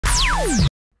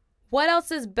What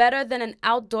else is better than an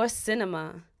outdoor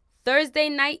cinema? Thursday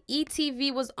night,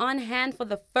 ETV was on hand for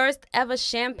the first ever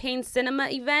champagne cinema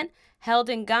event held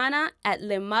in Ghana at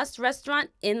Le Mas restaurant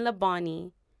in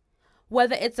Labani.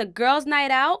 Whether it's a girls'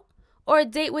 night out or a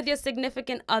date with your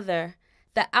significant other,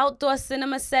 the outdoor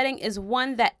cinema setting is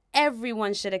one that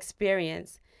everyone should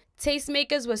experience.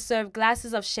 Tastemakers would serve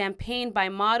glasses of champagne by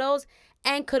models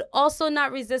and could also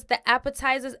not resist the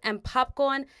appetizers and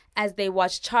popcorn as they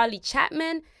watched Charlie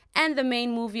Chaplin and the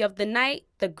main movie of the night,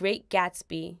 The Great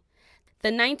Gatsby. The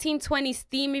 1920s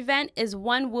theme event is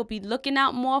one we'll be looking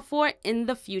out more for in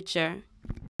the future.